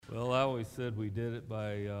always said we did it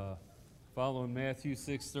by following Matthew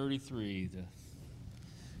 6:33. To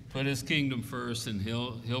put His kingdom first, and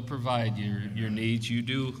He'll provide your needs. You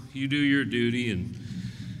do your duty and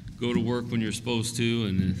go to work when you're supposed to,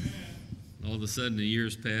 and all of a sudden the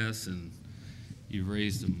years pass and you've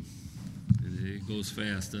raised them. And it goes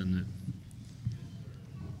fast, doesn't it?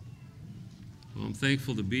 Well, I'm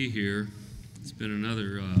thankful to be here. It's been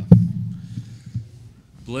another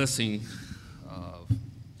blessing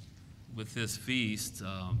with this feast.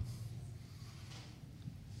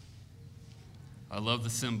 I love the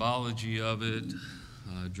symbology of it,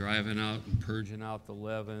 driving out and purging out the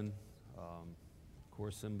leaven. Of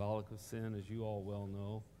course, symbolic of sin, as you all well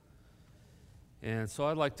know. And so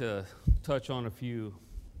I'd like to touch on a few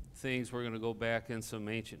things. We're going to go back in some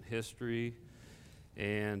ancient history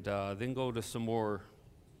and then go to some more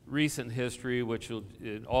recent history, which will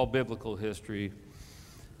all biblical history,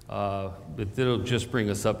 but it'll just bring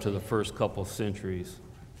us up to the first couple centuries.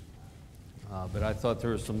 But I thought there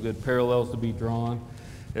were some good parallels to be drawn.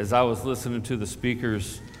 As I was listening to the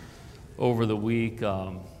speakers over the week,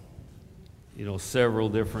 several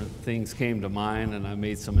different things came to mind, and I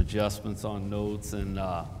made some adjustments on notes, and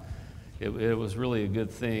it was really a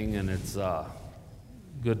good thing, and it's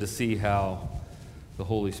good to see how the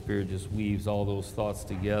Holy Spirit just weaves all those thoughts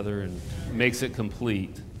together and makes it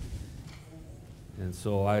complete. And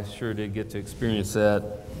so I sure did get to experience that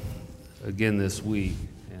again this week,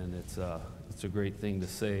 and it's a great thing to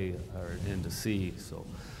say and to see. So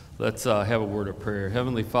let's have a word of prayer.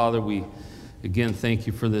 Heavenly Father, we again thank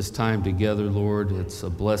you for this time together, Lord. It's a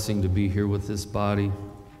blessing to be here with this body.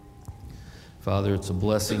 Father, it's a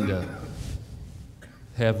blessing to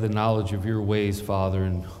have the knowledge of your ways, Father,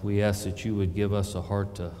 and we ask that you would give us a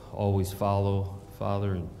heart to always follow,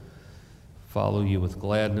 Father, and follow you with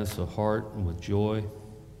gladness of heart and with joy.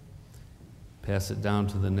 Pass it down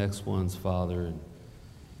to the next ones, Father, and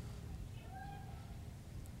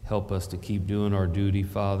help us to keep doing our duty,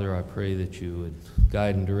 Father. I pray that you would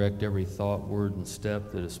guide and direct every thought, word, and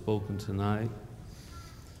step that is spoken tonight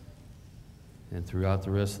and throughout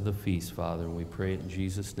the rest of the feast, Father. And we pray it in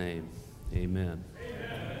Jesus' name. Amen.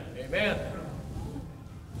 Amen.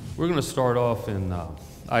 We're going to start off in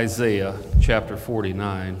Isaiah chapter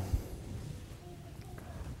 49.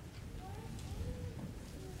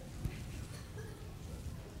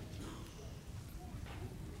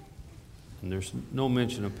 And there's no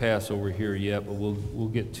mention of Passover here yet, but we'll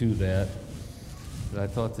get to that. But I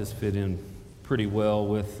thought this fit in pretty well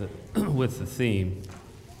with the theme.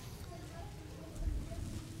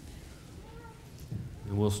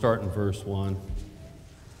 And we'll start in verse 1.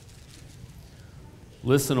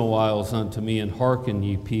 Listen a while unto me, and hearken,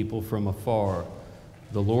 ye people from afar.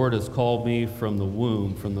 The Lord has called me from the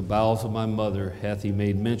womb, from the bowels of my mother hath he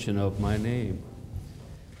made mention of my name.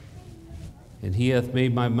 And he hath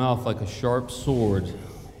made my mouth like a sharp sword.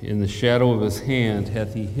 In the shadow of his hand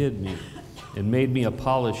hath he hid me, and made me a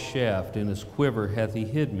polished shaft. In his quiver hath he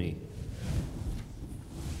hid me.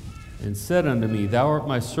 And said unto me, Thou art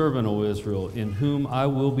my servant, O Israel, in whom I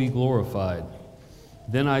will be glorified.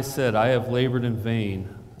 Then I said, I have labored in vain.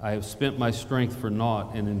 I have spent my strength for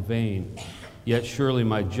naught and in vain. Yet surely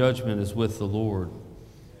my judgment is with the Lord,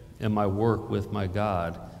 and my work with my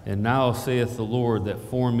God. And now saith the Lord that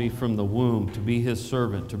formed me from the womb to be his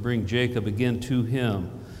servant, to bring Jacob again to him.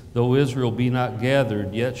 Though Israel be not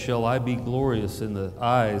gathered, yet shall I be glorious in the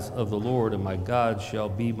eyes of the Lord, and my God shall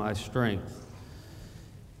be my strength.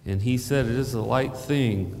 And he said, It is a light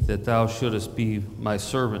thing that thou shouldest be my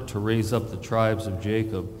servant, to raise up the tribes of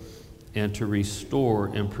Jacob, and to restore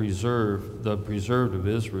and preserve the preserved of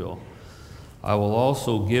Israel. I will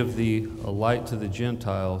also give thee a light to the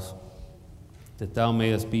Gentiles, that thou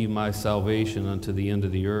mayest be my salvation unto the end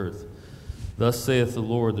of the earth. Thus saith the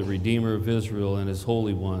Lord, the Redeemer of Israel, and his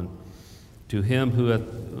Holy One, to him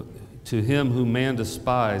who man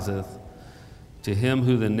despiseth, to him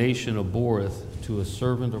who the nation abhorreth, to a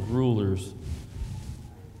servant of rulers,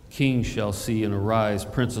 kings shall see and arise,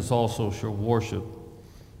 princes also shall worship,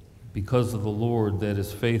 because of the Lord that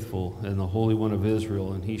is faithful, and the Holy One of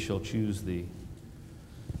Israel, and he shall choose thee.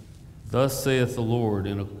 Thus saith the Lord,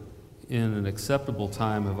 in an acceptable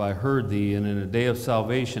time have I heard thee, and in a day of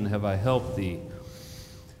salvation have I helped thee.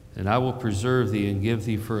 And I will preserve thee and give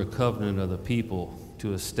thee for a covenant of the people,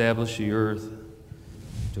 to establish the earth,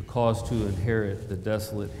 to cause to inherit the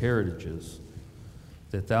desolate heritages,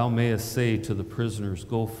 that thou mayest say to the prisoners,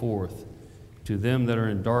 Go forth. To them that are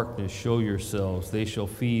in darkness, show yourselves. They shall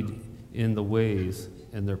feed in the ways,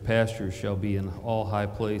 and their pastures shall be in all high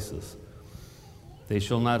places. They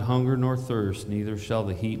shall not hunger nor thirst, neither shall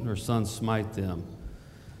the heat nor sun smite them.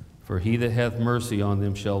 For he that hath mercy on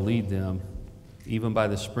them shall lead them, even by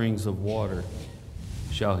the springs of water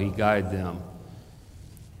shall he guide them.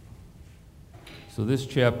 So this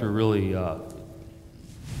chapter really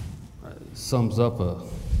sums up a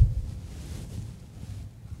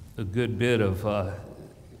good bit of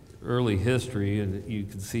early history, and you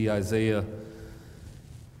can see Isaiah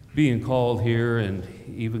being called here, and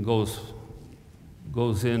even goes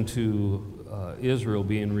into Israel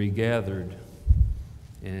being regathered.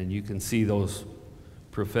 And you can see those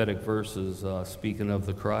prophetic verses speaking of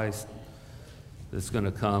the Christ that's going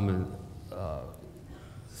to come. And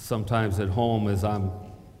sometimes at home, as I'm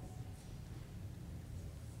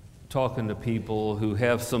talking to people who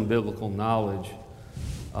have some biblical knowledge,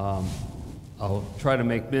 I'll try to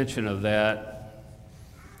make mention of that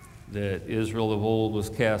Israel of old was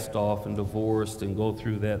cast off and divorced, and go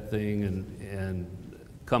through that thing and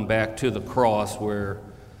come back to the cross where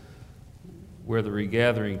the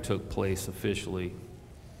regathering took place officially.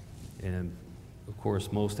 And of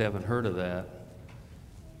course, most haven't heard of that.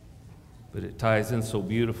 But it ties in so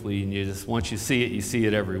beautifully, and once you see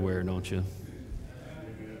it everywhere, don't you?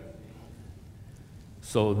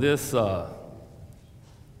 So this, I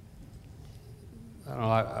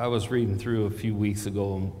was reading through a few weeks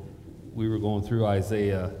ago, and we were going through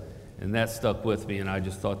Isaiah, and that stuck with me, and I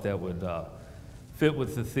just thought that would fit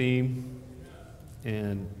with the theme.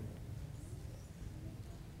 And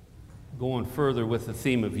going further with the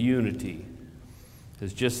theme of unity,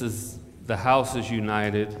 because just as the house is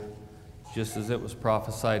united, just as it was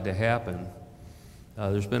prophesied to happen,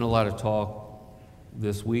 there's been a lot of talk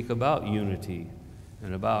this week about unity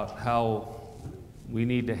and about how we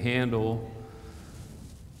need to handle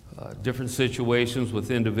different situations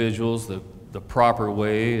with individuals the proper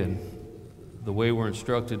way, and the way we're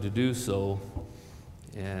instructed to do so.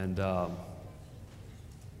 And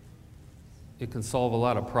it can solve a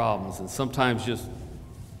lot of problems. And sometimes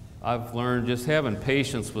I've learned just having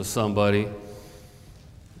patience with somebody,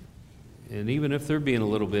 and even if they're being a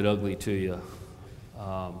little bit ugly to you,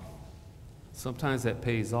 sometimes that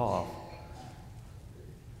pays off.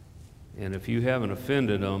 And if you haven't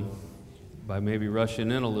offended them by maybe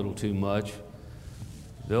rushing in a little too much,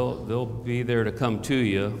 they'll be there to come to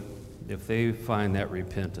you if they find that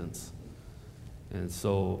repentance. And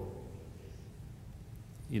so,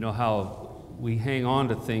 you know how we hang on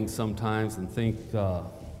to things sometimes and think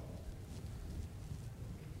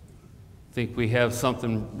we have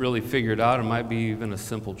something really figured out. It might be even a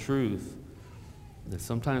simple truth. That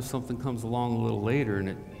sometimes something comes along a little later,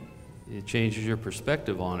 and it changes your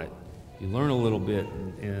perspective on it. You learn a little bit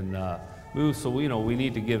and move. So we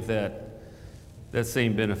need to give that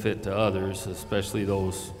same benefit to others, especially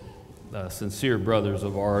those sincere brothers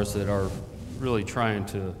of ours that are really trying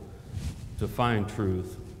to find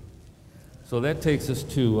truth. So that takes us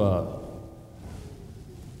to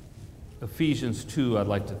Ephesians 2, I'd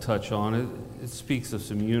like to touch on. It speaks of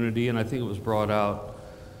some unity, and I think it was brought out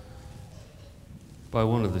by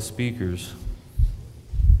one of the speakers,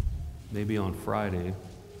 maybe on Friday.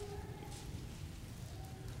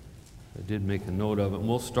 I did make a note of it. And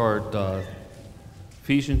we'll start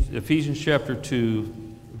Ephesians chapter 2,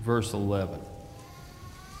 verse 11.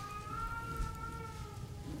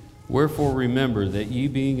 Wherefore remember that ye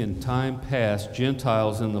being in time past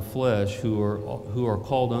Gentiles in the flesh, who are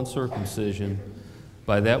called uncircumcision,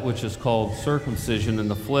 by that which is called circumcision in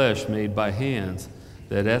the flesh made by hands,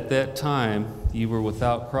 that at that time ye were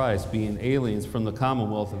without Christ, being aliens from the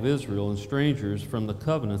commonwealth of Israel, and strangers from the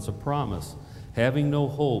covenants of promise, having no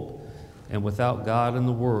hope, and without God in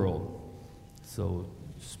the world. So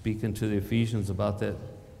speaking to the Ephesians about that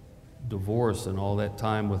divorce and all that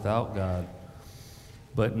time without God.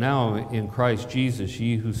 But now in Christ Jesus,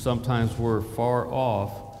 ye who sometimes were far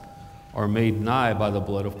off are made nigh by the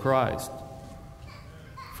blood of Christ.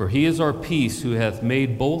 For he is our peace, who hath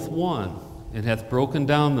made both one, and hath broken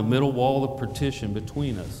down the middle wall of partition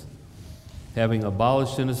between us, having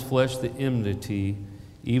abolished in his flesh the enmity,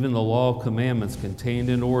 even the law of commandments contained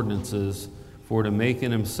in ordinances, for to make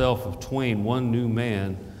in himself of twain one new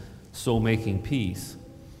man, so making peace,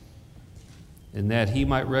 and that he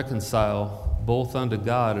might reconcile both unto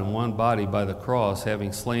God in one body by the cross,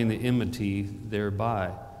 having slain the enmity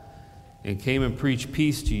thereby, and came and preached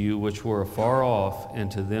peace to you which were afar off,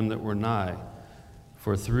 and to them that were nigh.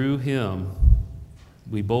 For through him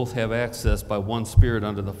we both have access by one Spirit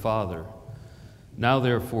unto the Father. Now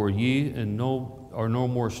therefore ye are no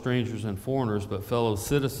more strangers and foreigners, but fellow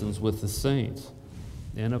citizens with the saints,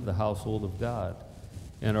 and of the household of God,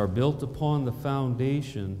 and are built upon the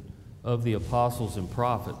foundation of the apostles and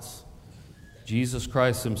prophets, Jesus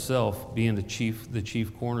Christ himself being the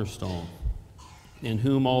chief cornerstone, in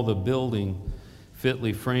whom all the building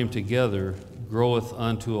fitly framed together groweth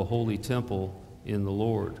unto a holy temple in the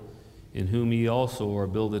Lord, in whom ye also are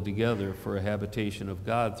builded together for a habitation of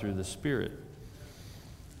God through the Spirit.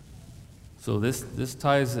 So this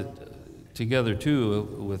ties it together too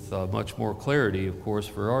with much more clarity, of course,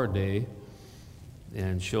 for our day,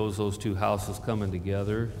 and shows those two houses coming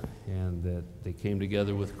together, and that they came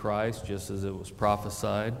together with Christ just as it was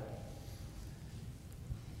prophesied.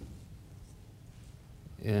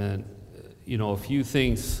 And, a few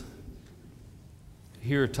things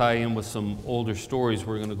here tie in with some older stories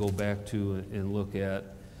we're going to go back to and look at.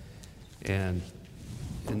 And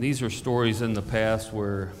these are stories in the past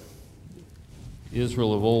where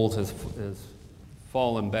Israel of old has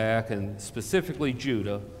fallen back, and specifically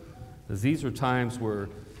Judah, because these are times where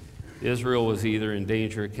Israel was either in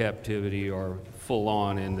danger of captivity or full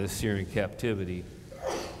on in the Assyrian captivity.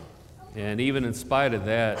 And even in spite of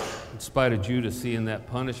that, in spite of Judah seeing that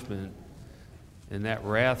punishment and that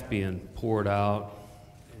wrath being poured out,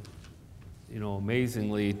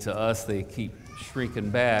 amazingly to us, they keep shrinking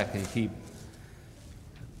back and keep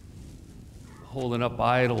holding up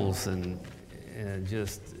idols and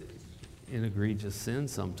just in egregious sin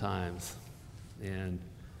sometimes. And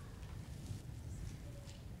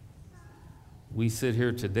we sit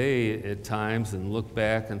here today at times and look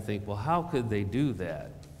back and think, well, how could they do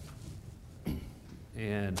that?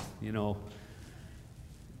 And,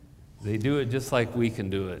 they do it just like we can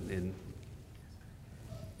do it. And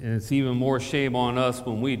it's even more shame on us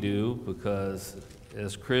when we do, because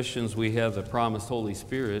as Christians we have the promised Holy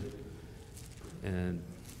Spirit, and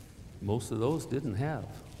most of those didn't have.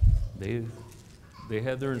 They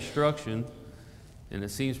had their instruction, and it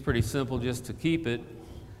seems pretty simple just to keep it,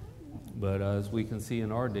 but as we can see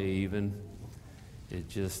in our day even, it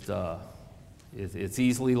just it's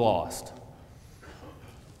easily lost.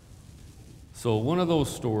 So one of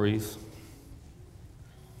those stories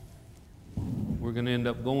we're going to end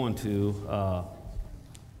up going to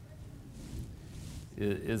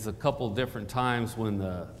is a couple different times when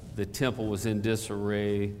the temple was in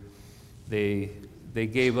disarray. They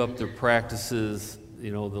gave up their practices.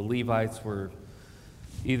 The Levites were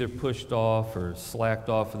either pushed off or slacked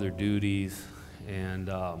off of their duties, and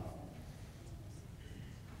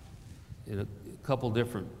in a couple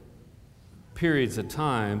different periods of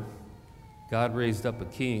time, God raised up a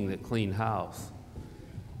king that cleaned house.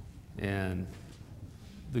 And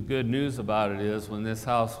the good news about it is, when this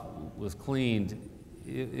house was cleaned,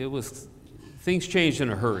 it was, things changed in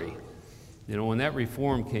a hurry. When that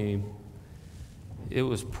reform came, it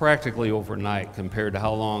was practically overnight compared to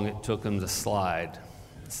how long it took them to slide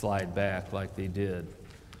back like they did.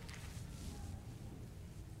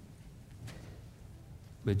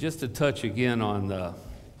 But just to touch again on the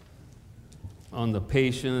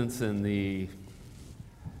patience and the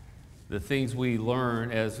things we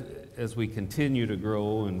learn as we continue to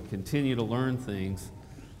grow and continue to learn things.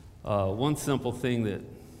 One simple thing that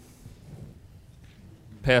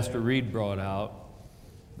Pastor Reed brought out,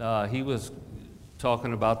 he was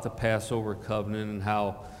talking about the Passover covenant and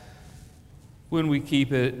how when we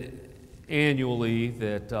keep it annually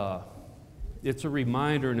that it's a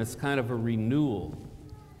reminder and it's kind of a renewal.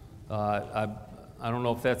 I don't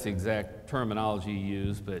know if that's the exact terminology you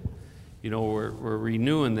use, but we're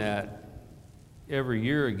renewing that every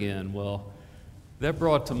year again. Well, that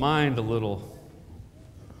brought to mind a little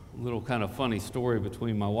kind of funny story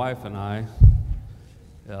between my wife and I.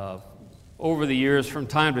 Over the years, from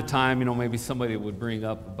time to time, maybe somebody would bring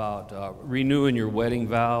up about renewing your wedding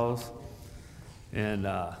vows, and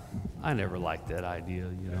I never liked that idea.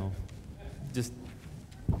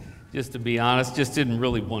 Just to be honest, just didn't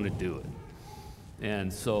really want to do it.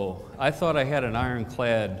 And so I thought I had an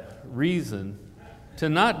ironclad reason to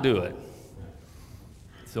not do it.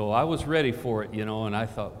 So I was ready for it, and I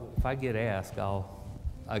thought, if I get asked,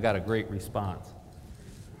 I got a great response.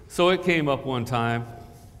 So it came up one time,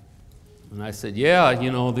 and I said, yeah,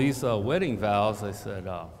 these wedding vows, I said,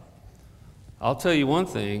 I'll tell you one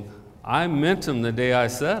thing, I meant them the day I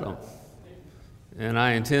said them, and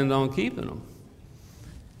I intend on keeping them.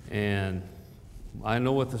 And I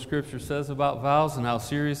know what the scripture says about vows and how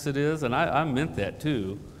serious it is, and I meant that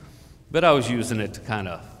too, but I was using it to kind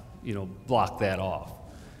of, block that off.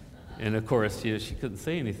 And of course, she couldn't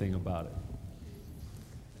say anything about it.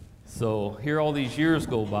 So here all these years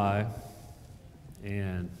go by,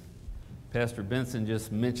 and Pastor Benson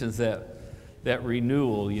just mentions that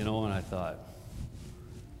renewal, and I thought,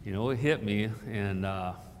 it hit me, and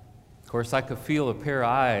of course I could feel a pair of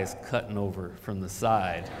eyes cutting over from the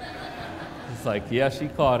side. It's like, yeah, she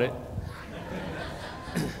caught it.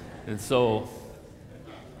 And so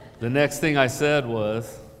the next thing I said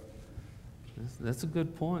was, that's a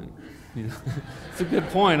good point. You know, it's a good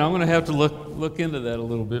point. I'm going to have to look into that a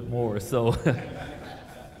little bit more. So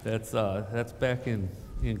that's back in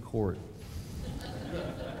court.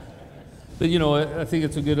 But you know, I think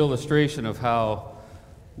it's a good illustration of how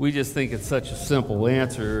we just think it's such a simple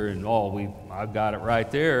answer, and I've got it right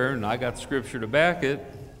there, and I got scripture to back it.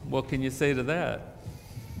 What can you say to that?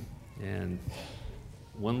 And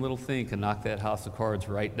one little thing can knock that house of cards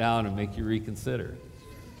right down and make you reconsider.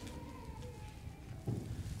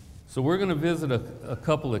 So we're going to visit a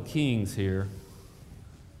couple of kings here.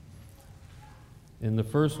 And the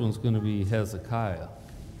first one's going to be Hezekiah.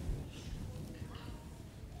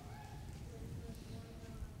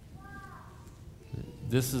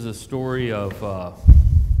 This is a story of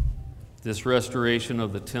this restoration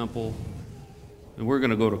of the temple. And we're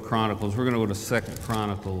going to go to Chronicles. We're going to go to 2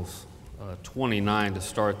 Chronicles 29 to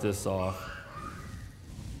start this off.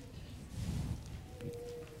 You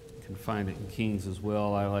can find it in Kings as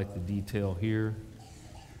well. I like the detail here.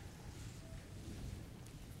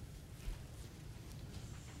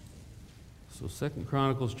 So 2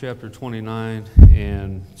 Chronicles chapter 29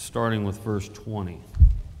 and starting with verse 20.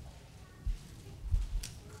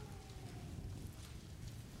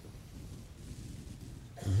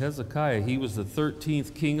 And Hezekiah, he was the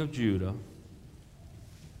 13th king of Judah,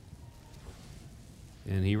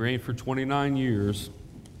 and he reigned for 29 years,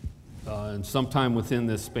 and sometime within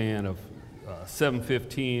this span of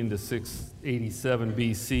 715 to 687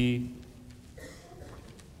 BC.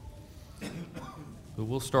 But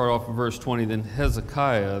we'll start off in verse 20. Then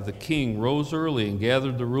Hezekiah, the king, rose early and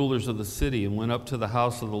gathered the rulers of the city and went up to the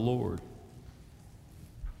house of the Lord.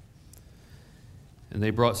 And they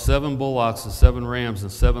brought 7 bullocks and 7 rams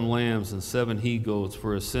and 7 lambs and 7 he-goats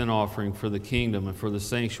for a sin offering for the kingdom and for the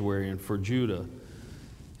sanctuary and for Judah.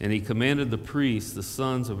 And he commanded the priests, the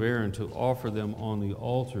sons of Aaron, to offer them on the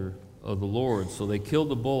altar of the Lord. So they killed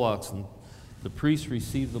the bullocks, and the priests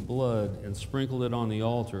received the blood and sprinkled it on the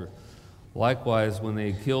altar. Likewise, when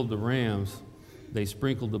they had killed the rams, they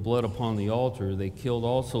sprinkled the blood upon the altar. They killed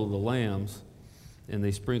also the lambs, and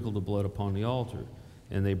they sprinkled the blood upon the altar.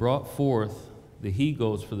 And they brought forth the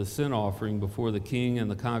he-goats for the sin offering before the king and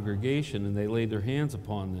the congregation, and they laid their hands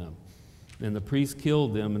upon them. And the priests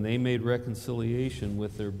killed them, and they made reconciliation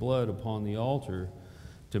with their blood upon the altar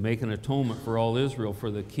to make an atonement for all Israel. For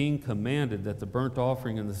the king commanded that the burnt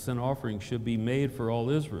offering and the sin offering should be made for all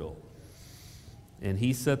Israel. And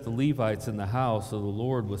he set the Levites in the house of the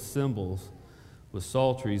Lord with cymbals, with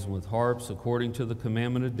psalteries, and with harps, according to the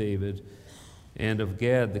commandment of David, and of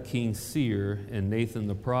Gad the king's seer, and Nathan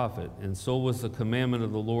the prophet. And so was the commandment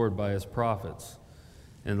of the Lord by his prophets.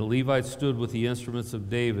 And the Levites stood with the instruments of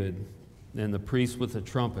David, and the priests with the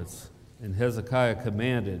trumpets. And Hezekiah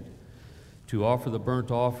commanded to offer the burnt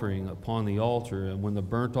offering upon the altar. And when the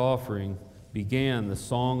burnt offering began, the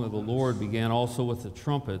song of the Lord began also with the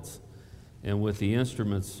trumpets and with the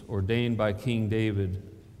instruments ordained by King David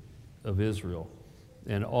of Israel.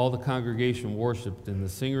 And all the congregation worshipped, and the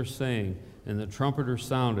singers sang, and the trumpeter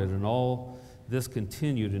sounded, and all this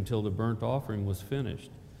continued until the burnt offering was finished.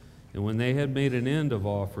 And when they had made an end of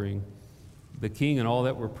offering, the king and all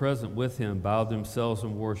that were present with him bowed themselves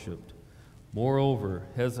and worshipped. Moreover,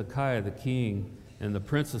 Hezekiah the king and the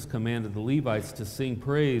princes commanded the Levites to sing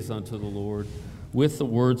praise unto the Lord with the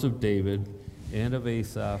words of David and of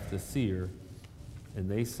Asaph the seer. And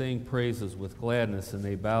they sang praises with gladness, and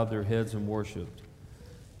they bowed their heads and worshipped.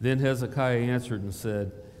 Then Hezekiah answered and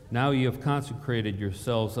said, Now ye have consecrated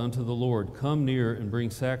yourselves unto the Lord. Come near and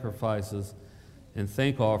bring sacrifices and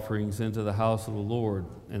thank offerings into the house of the Lord.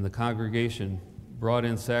 And the congregation brought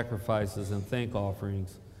in sacrifices and thank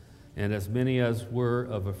offerings, and as many as were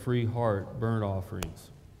of a free heart burnt offerings.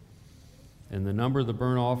 And the number of the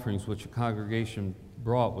burnt offerings which the congregation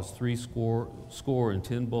brought was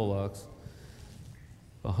 70 bullocks,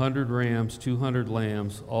 100 rams, 200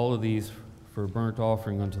 lambs, all of these for burnt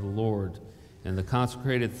offering unto the Lord. And the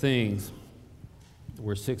consecrated things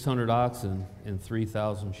were 600 oxen and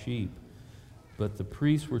 3,000 sheep. But the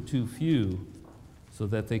priests were too few, so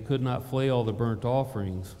that they could not flay all the burnt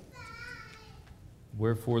offerings.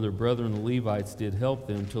 Wherefore their brethren the Levites did help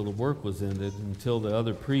them till the work was ended, until the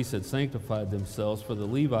other priests had sanctified themselves. For the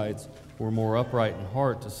Levites were more upright in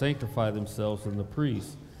heart to sanctify themselves than the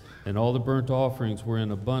priests. And all the burnt offerings were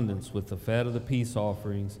in abundance, with the fat of the peace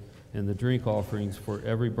offerings and the drink offerings for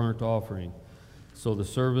every burnt offering. So the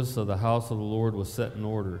service of the house of the Lord was set in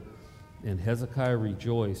order. And Hezekiah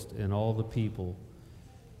rejoiced, and all the people,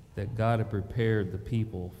 that God had prepared the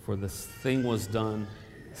people, for this thing was done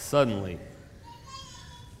suddenly.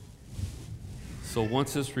 So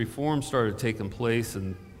once this reform started taking place,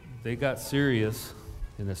 and they got serious,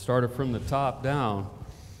 and it started from the top down,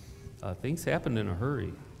 things happened in a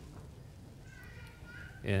hurry.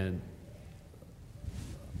 And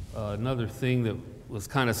another thing that was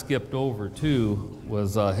kind of skipped over too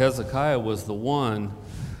was Hezekiah was the one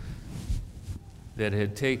that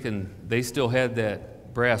had taken, they still had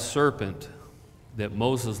that brass serpent that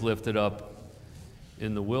Moses lifted up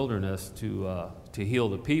in the wilderness to heal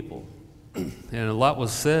the people. And a lot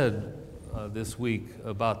was said this week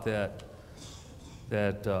about that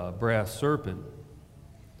brass serpent.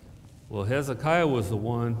 Well, Hezekiah was the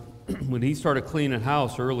one, when he started cleaning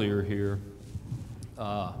house earlier here,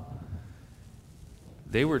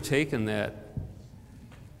 they were taking that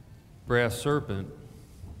brass serpent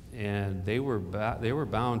and they were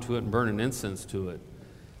bound to it and burning incense to it.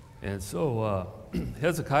 And so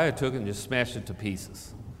Hezekiah took it and just smashed it to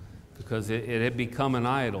pieces because it had become an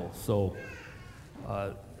idol. So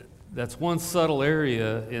that's one subtle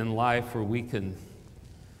area in life where we can,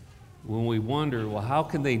 when we wonder, well, how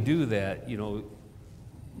can they do that? You know,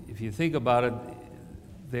 if you think about it,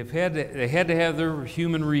 they had to have their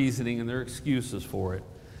human reasoning and their excuses for it.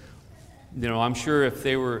 You know, I'm sure if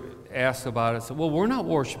they were asked about it, said, well, we're not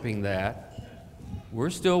worshiping that. We're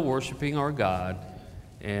still worshiping our God,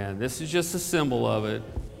 and this is just a symbol of it.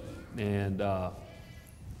 And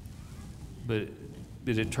but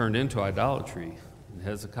it turned into idolatry. And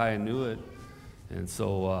Hezekiah knew it, and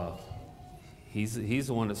so he's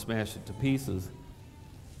the one that smashed it to pieces,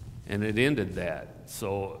 and it ended that.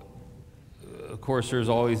 So, of course, there's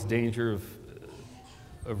always danger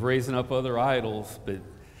of raising up other idols, but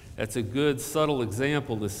that's a good, subtle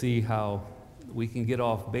example to see how we can get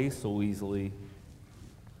off base so easily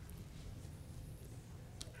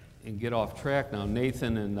and get off track. Now,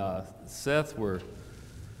 Nathan and Seth were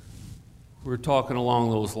talking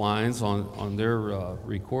along those lines on their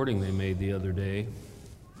recording they made the other day,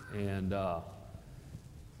 and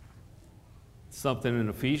something in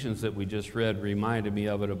Ephesians that we just read reminded me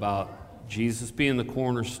of it, about Jesus being the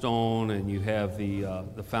cornerstone, and you have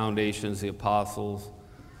the foundations, the apostles.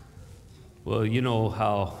 Well, you know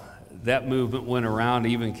how that movement went around,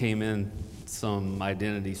 even came in some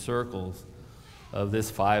identity circles of this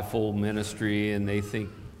fivefold ministry, and they think,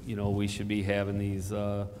 you know, we should be having these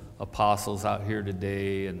apostles out here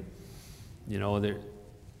today, and, you know, they're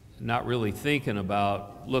not really thinking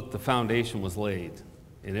about, look, the foundation was laid,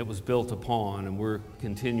 and it was built upon, and we're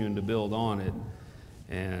continuing to build on it,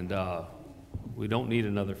 and we don't need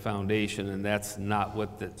another foundation, and that's not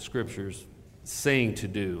what the Scripture's saying to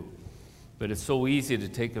do. But it's so easy to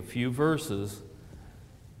take a few verses,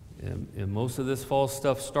 and most of this false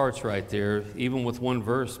stuff starts right there, even with one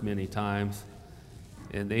verse many times,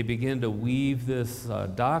 and they begin to weave this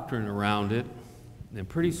doctrine around it, and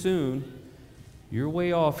pretty soon you're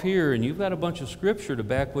way off here, and you've got a bunch of Scripture to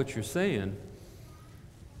back what you're saying,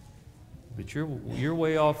 but you're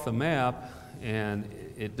way off the map, and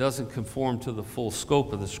it doesn't conform to the full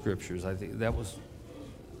scope of the Scriptures. I think that was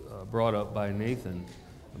brought up by Nathan,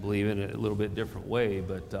 I believe, in a little bit different way,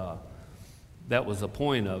 but that was the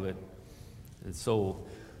point of it. And so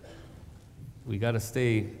we got to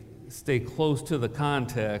stay close to the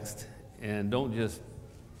context, and don't just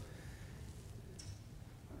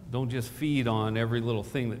feed on every little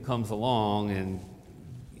thing that comes along and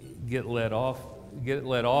get let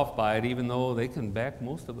off by it, even though they can back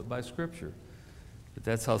most of it by Scripture. But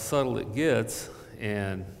that's how subtle it gets,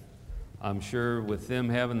 and I'm sure with them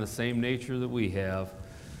having the same nature that we have,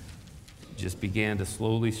 just began to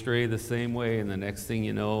slowly stray the same way, and the next thing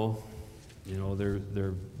you know,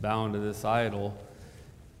 they're bound to this idol,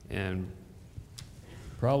 and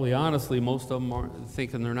probably honestly most of them are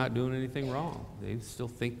thinking they're not doing anything wrong. They still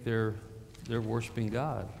think they're worshiping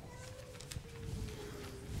God.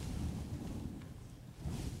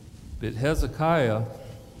 But Hezekiah,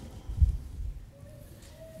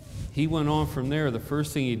 he went on from there. The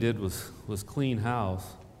first thing he did was clean house.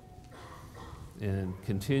 And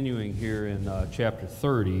continuing here in chapter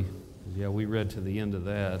 30, yeah, we read to the end of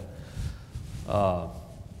that.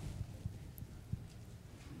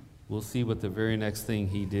 We'll see what the very next thing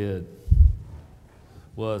he did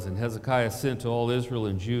was. And Hezekiah sent to all Israel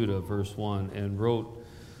and Judah, verse 1, and wrote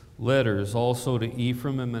letters also to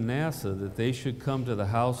Ephraim and Manasseh, that they should come to the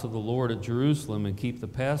house of the Lord at Jerusalem and keep the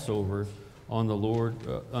Passover on the Lord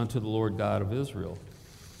unto the Lord God of Israel.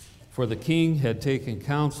 For the king had taken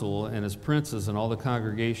counsel, and his princes and all the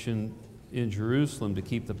congregation in Jerusalem, to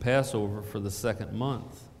keep the Passover for the 2nd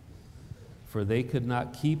month. For they could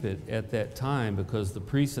not keep it at that time, because the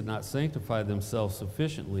priests had not sanctified themselves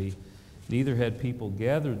sufficiently, neither had people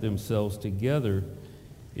gathered themselves together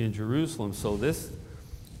in Jerusalem. So this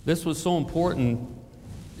was so important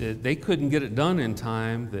they couldn't get it done in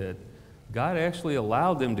time, that God actually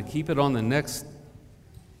allowed them to keep it on the next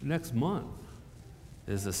month.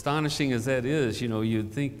 As astonishing as that is,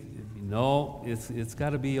 you'd think, no, it's got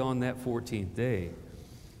to be on that 14th day.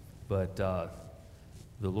 But the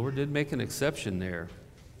Lord did make an exception there.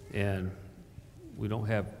 And we don't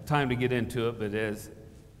have time to get into it, but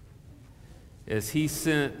as he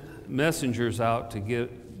sent messengers out to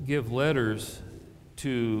give letters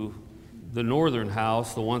to the northern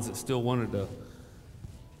house, the ones that still wanted to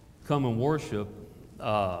come and worship,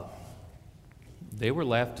 they were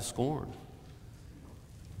laughed to scorn.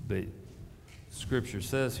 But Scripture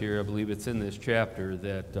says here, I believe it's in this chapter,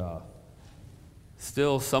 that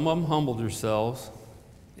still some of them humbled themselves,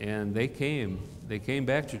 and they came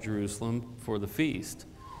back to Jerusalem for the feast,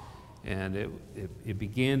 and it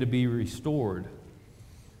began to be restored.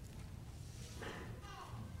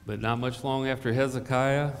 But not much long after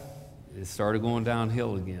Hezekiah, it started going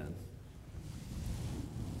downhill again.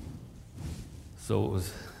 So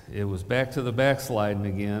it was back to the backsliding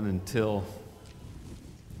again until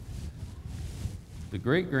the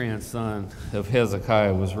great-grandson of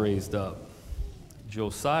Hezekiah was raised up,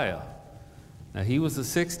 Josiah. Now, he was the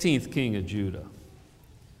 16th king of Judah.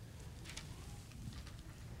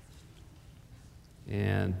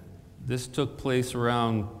 And this took place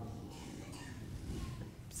around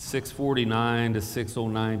 649 to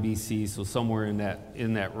 609 BC, so somewhere in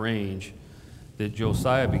that range, that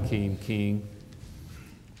Josiah became king.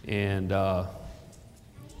 And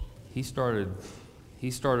he started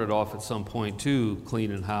off at some point too,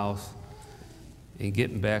 cleaning house and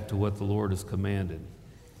getting back to what the Lord has commanded.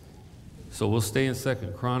 So we'll stay in 2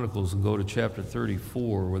 Chronicles and go to chapter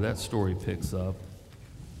 34, where that story picks up.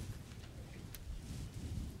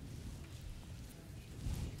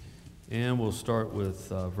 And we'll start with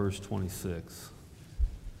verse 26.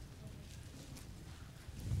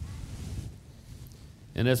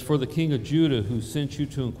 And as for the king of Judah, who sent you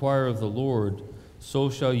to inquire of the Lord, so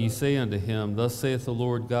shall ye say unto him, Thus saith the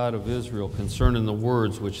Lord God of Israel concerning the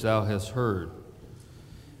words which thou hast heard.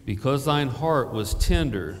 Because thine heart was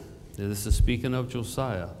tender, and this is speaking of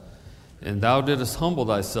Josiah, and thou didst humble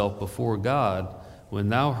thyself before God, when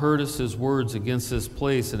thou heardest his words against this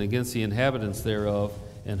place and against the inhabitants thereof,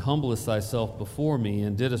 and humblest thyself before me,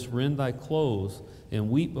 and didst rend thy clothes,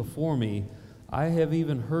 and weep before me, I have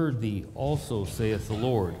even heard thee also, saith the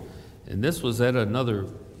Lord. And this was at another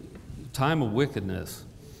time of wickedness.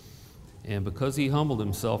 And because he humbled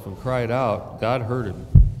himself and cried out, God heard him.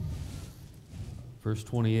 Verse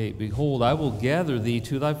 28, Behold, I will gather thee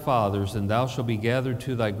to thy fathers, and thou shalt be gathered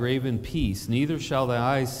to thy grave in peace. Neither shall thy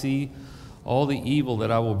eyes see all the evil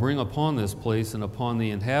that I will bring upon this place and upon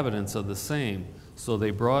the inhabitants of the same. So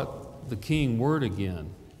they brought the king word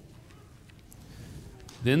again.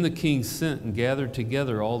 Then the king sent and gathered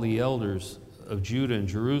together all the elders of Judah and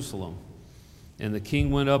Jerusalem. And the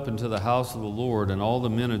king went up into the house of the Lord, and all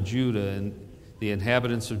the men of Judah and the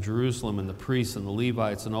inhabitants of Jerusalem and the priests and the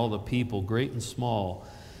Levites and all the people, great and small.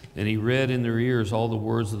 And he read in their ears all the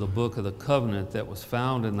words of the book of the covenant that was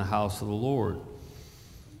found in the house of the Lord.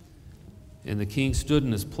 And the king stood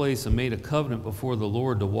in his place and made a covenant before the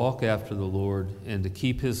Lord to walk after the Lord and to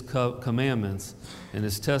keep his commandments and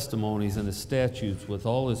his testimonies and his statutes with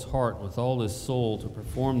all his heart, with all his soul, to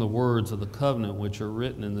perform the words of the covenant which are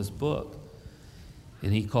written in this book.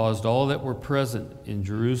 And he caused all that were present in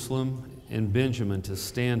Jerusalem and Benjamin to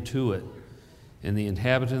stand to it. And the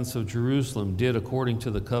inhabitants of Jerusalem did according to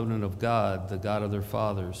the covenant of God, the God of their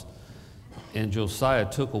fathers. And Josiah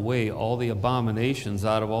took away all the abominations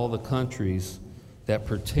out of all the countries that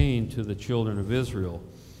pertained to the children of Israel,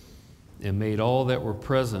 and made all that were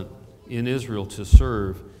present in Israel to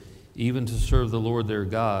serve, even to serve the Lord their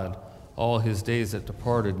God, all his days that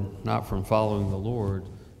departed not from following the Lord,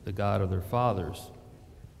 the God of their fathers.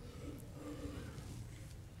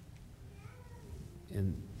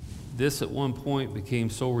 And this at one point became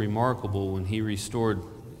so remarkable when he restored.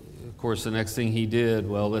 Of course, the next thing he did,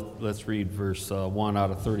 well, let's read verse 1 out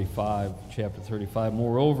of 35, chapter 35.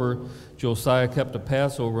 Moreover, Josiah kept a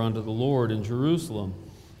Passover unto the Lord in Jerusalem,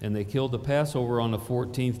 and they killed the Passover on the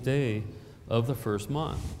 14th day of the first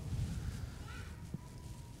month.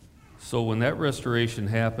 So when that restoration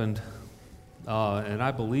happened, and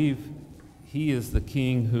I believe he is the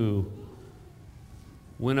king who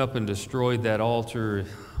went up and destroyed that altar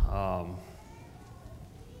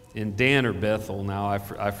in Dan or Bethel now,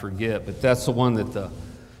 I forget, but that's the one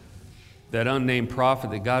that unnamed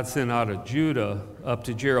prophet that God sent out of Judah up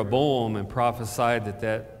to Jeroboam and prophesied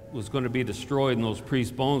that was going to be destroyed and those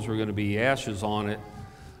priests' bones were going to be ashes on it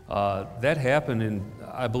That happened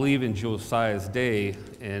I believe, in Josiah's day,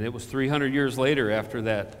 and it was 300 years later after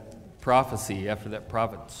that prophecy, after that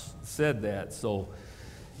prophet said that. So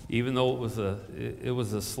even though it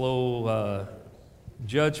was a slow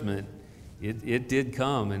judgment, it did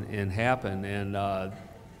come and happen. And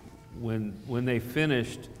when they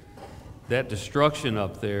finished that destruction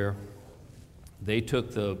up there, they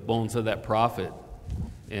took the bones of that prophet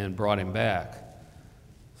and brought him back.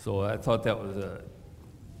 So I thought that was a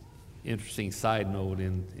interesting side note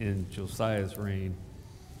in Josiah's reign.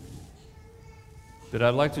 But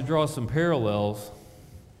I'd like to draw some parallels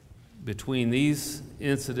between these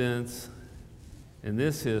incidents in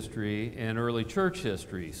this history and early church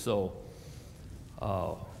history. So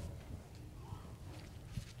I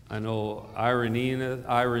know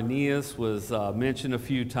Irenaeus was mentioned a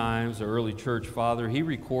few times, the early church father. He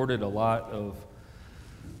recorded a lot of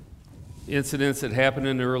incidents that happened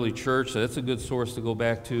in the early church, so that's a good source to go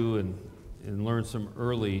back to and learn some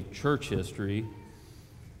early church history.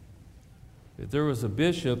 But there was a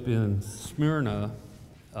bishop in Smyrna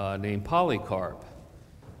named Polycarp,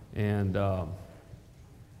 and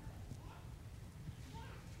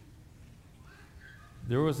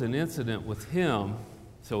there was an incident with him.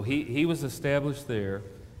 So he was established there,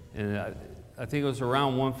 and I think it was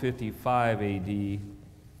around 155 A.D.,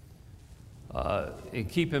 and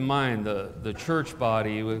keep in mind, the church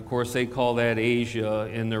body, of course, they call that Asia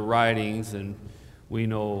in their writings, and we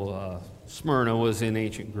know Smyrna was in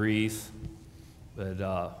ancient Greece, but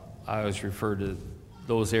I always refer to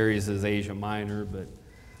those areas as Asia Minor, but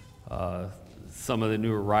some of the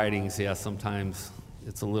newer writings, sometimes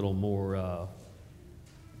it's a little more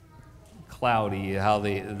cloudy how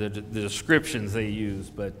the descriptions they use,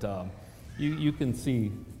 but you can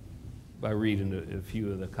see by reading a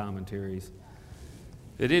few of the commentaries.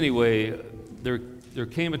 But anyway, there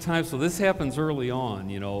came a time, so this happens early on,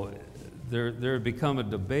 there had become a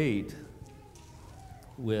debate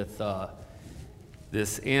with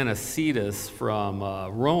this Anicetus from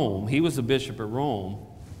Rome. He was a bishop at Rome,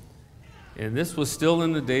 and this was still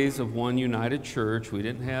in the days of one united church. We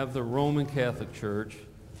didn't have the Roman Catholic Church,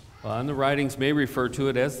 and the writings may refer to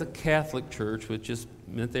it as the Catholic Church, which just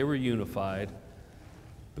meant they were unified.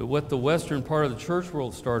 But what the western part of the church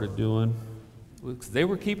world started doing, they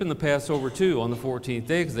were keeping the Passover too on the 14th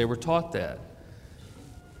day because they were taught that.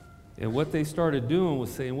 And what they started doing was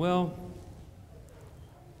saying, well,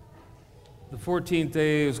 the 14th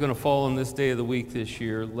day is going to fall on this day of the week this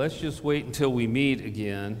year. Let's just wait until we meet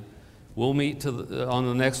again. We'll meet on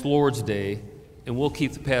the next Lord's Day, and we'll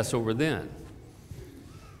keep the Passover then.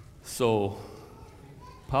 So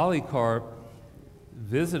Polycarp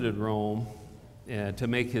visited Rome to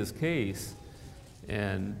make his case,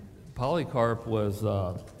 and Polycarp was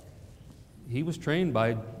trained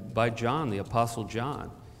by John, the Apostle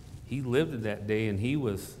John. He lived in that day, and he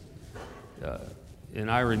was in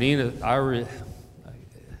Irenaeus.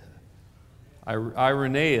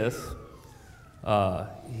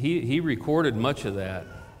 He recorded much of that.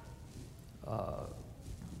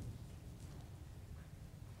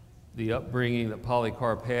 The upbringing that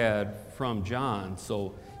Polycarp had from John,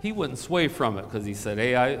 so he wouldn't sway from it because he said,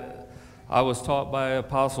 hey, I was taught by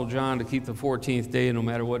Apostle John to keep the 14th day no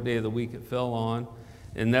matter what day of the week it fell on,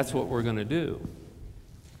 and that's what we're going to do.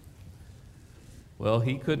 Well,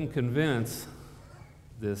 he couldn't convince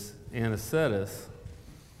this Anicetus,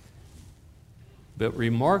 but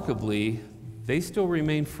remarkably, they still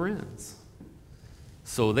remained friends.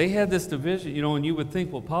 So they had this division, and you would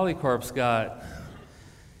think, well, Polycarp's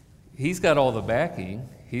he's got all the backing,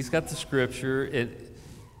 he's got the scripture,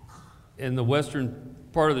 and the western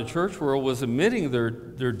part of the church world was admitting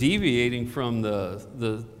they're deviating from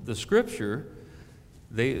the scripture.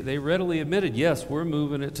 They readily admitted, yes, we're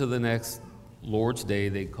moving it to the next Lord's Day,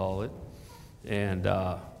 they call it, and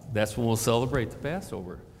that's when we'll celebrate the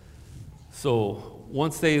Passover. So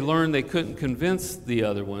once they learned they couldn't convince the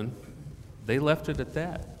other one, they left it at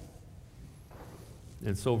that.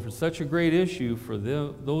 And so for such a great issue, for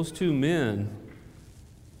those two men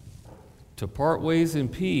to part ways in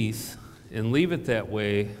peace and leave it that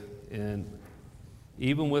way, and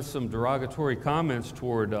even with some derogatory comments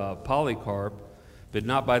toward Polycarp, but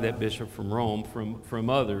not by that bishop from Rome, from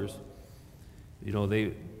others,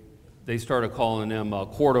 they started calling them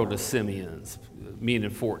Quarto de Simeons, meaning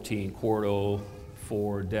 14, Quarto,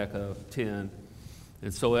 4, Deca, 10.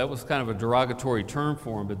 And so that was kind of a derogatory term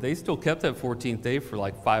for them, but they still kept that 14th day for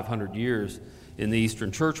like 500 years in the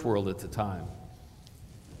Eastern church world at the time.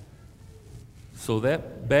 So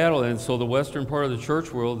that battle, and so the western part of the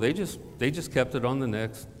church world, they just kept it on the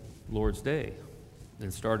next Lord's Day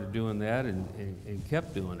and started doing that and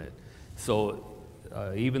kept doing it. So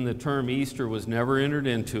even the term Easter was never entered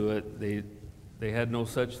into it. They had no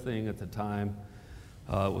such thing at the time.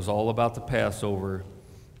 It was all about the Passover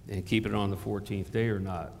and keep it on the 14th day or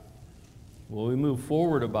not. Well, we move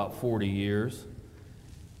forward about 40 years,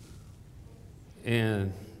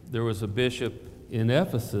 and there was a bishop in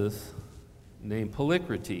Ephesus named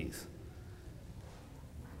Polycrates.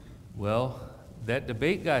 Well, that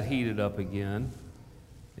debate got heated up again,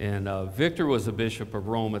 and Victor was a bishop of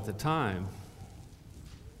Rome at the time.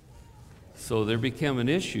 So there became an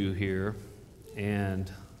issue here,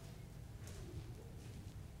 and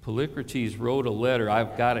Polycrates wrote a letter.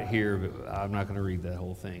 I've got it here, but I'm not going to read that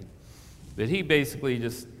whole thing. But he basically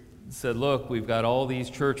just said, look, we've got all these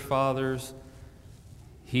church fathers.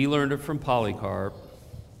 He learned it from Polycarp.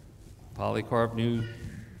 Polycarp knew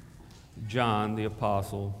John, the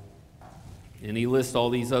apostle. And he lists all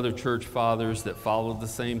these other church fathers that followed the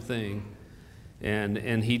same thing.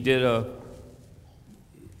 And he did a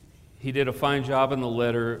fine job in the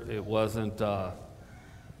letter. It wasn't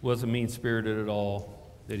mean-spirited at all.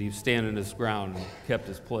 That he was standing his ground and kept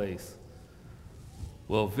his place.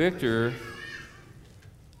 Well, Victor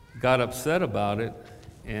got upset about it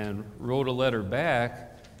and wrote a letter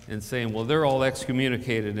back and saying, well, they're all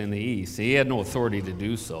excommunicated in the East. He had no authority to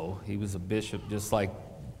do so. He was a bishop just like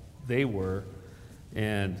they were.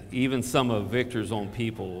 And even some of Victor's own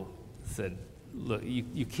people said, look,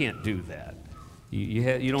 you can't do that.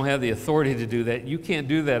 You don't have the authority to do that. You can't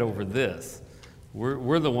do that over this.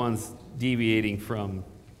 We're the ones deviating from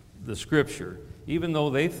the Scripture, even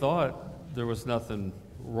though they thought there was nothing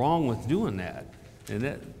wrong with doing that.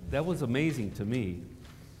 And that was amazing to me.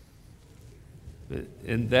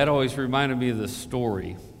 And that always reminded me of the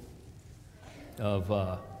story of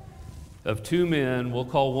two men. We'll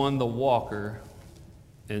call one the walker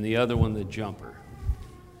and the other one the jumper.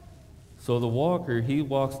 So the walker, he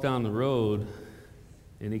walks down the road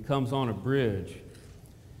and he comes on a bridge,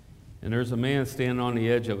 and there's a man standing on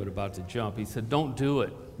the edge of it about to jump. He said, don't do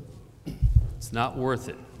it. It's not worth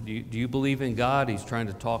it. Do you believe in God? He's trying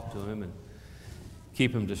to talk to him and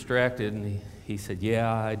keep him distracted. And he said,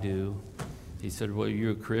 yeah, I do. He said, well, are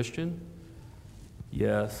you a Christian?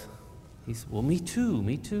 Yes. He said, well, me too.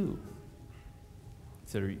 He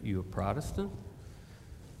said, are you a Protestant?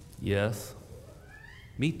 Yes.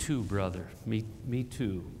 Me too, brother. Me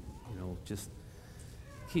too. Just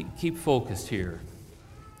keep focused here.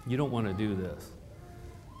 You don't want to do this.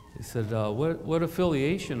 He said, what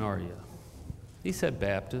affiliation are you? He said,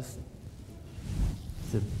 Baptist. He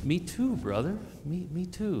said, me too, brother. Me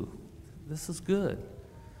too. This is good.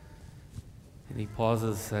 And he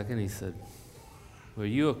pauses a second. He said, are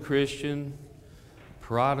you a Christian,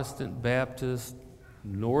 Protestant, Baptist,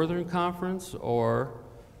 Northern Conference, or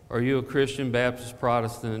are you a Christian, Baptist,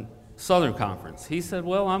 Protestant, Southern Conference? He said,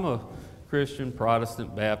 well, I'm a Christian,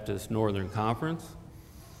 Protestant, Baptist, Northern Conference.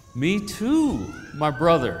 Me too, my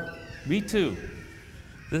brother. Me too.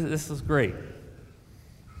 This is great.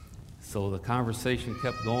 So the conversation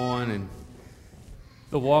kept going, and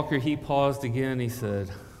the walker, he paused again. He said,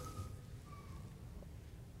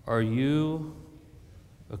 are you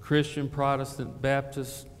a Christian, Protestant,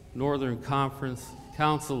 Baptist, Northern Conference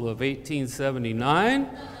Council of 1879,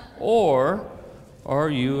 or are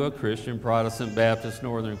you a Christian, Protestant, Baptist,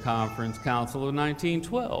 Northern Conference Council of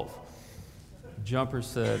 1912? Jumper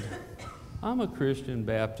said, I'm a Christian,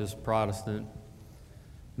 Baptist, Protestant,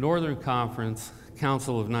 Northern Conference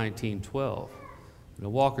Council of 1912. And the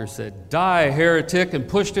walker said, die, heretic, and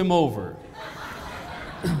pushed him over.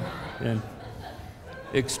 And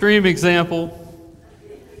extreme example,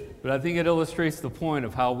 but I think it illustrates the point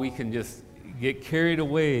of how we can just get carried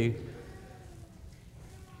away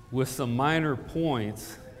with some minor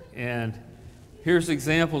points. And here's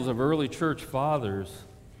examples of early church fathers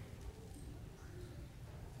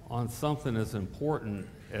on something as important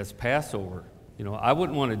as Passover. I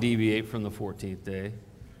wouldn't want to deviate from the 14th day.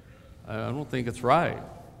 I don't think it's right.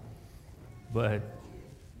 But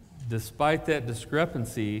despite that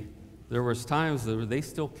discrepancy, there was times that they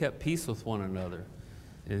still kept peace with one another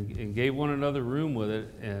and gave one another room with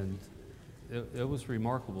it, and it was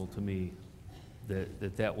remarkable to me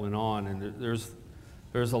that went on. And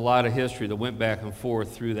there's a lot of history that went back and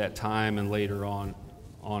forth through that time and later on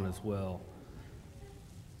as well.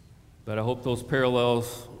 But I hope those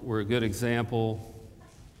parallels were a good example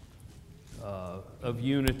of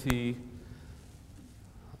unity,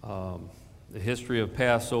 the history of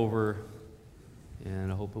Passover,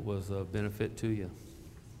 and I hope it was a benefit to you.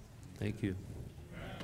 Thank you.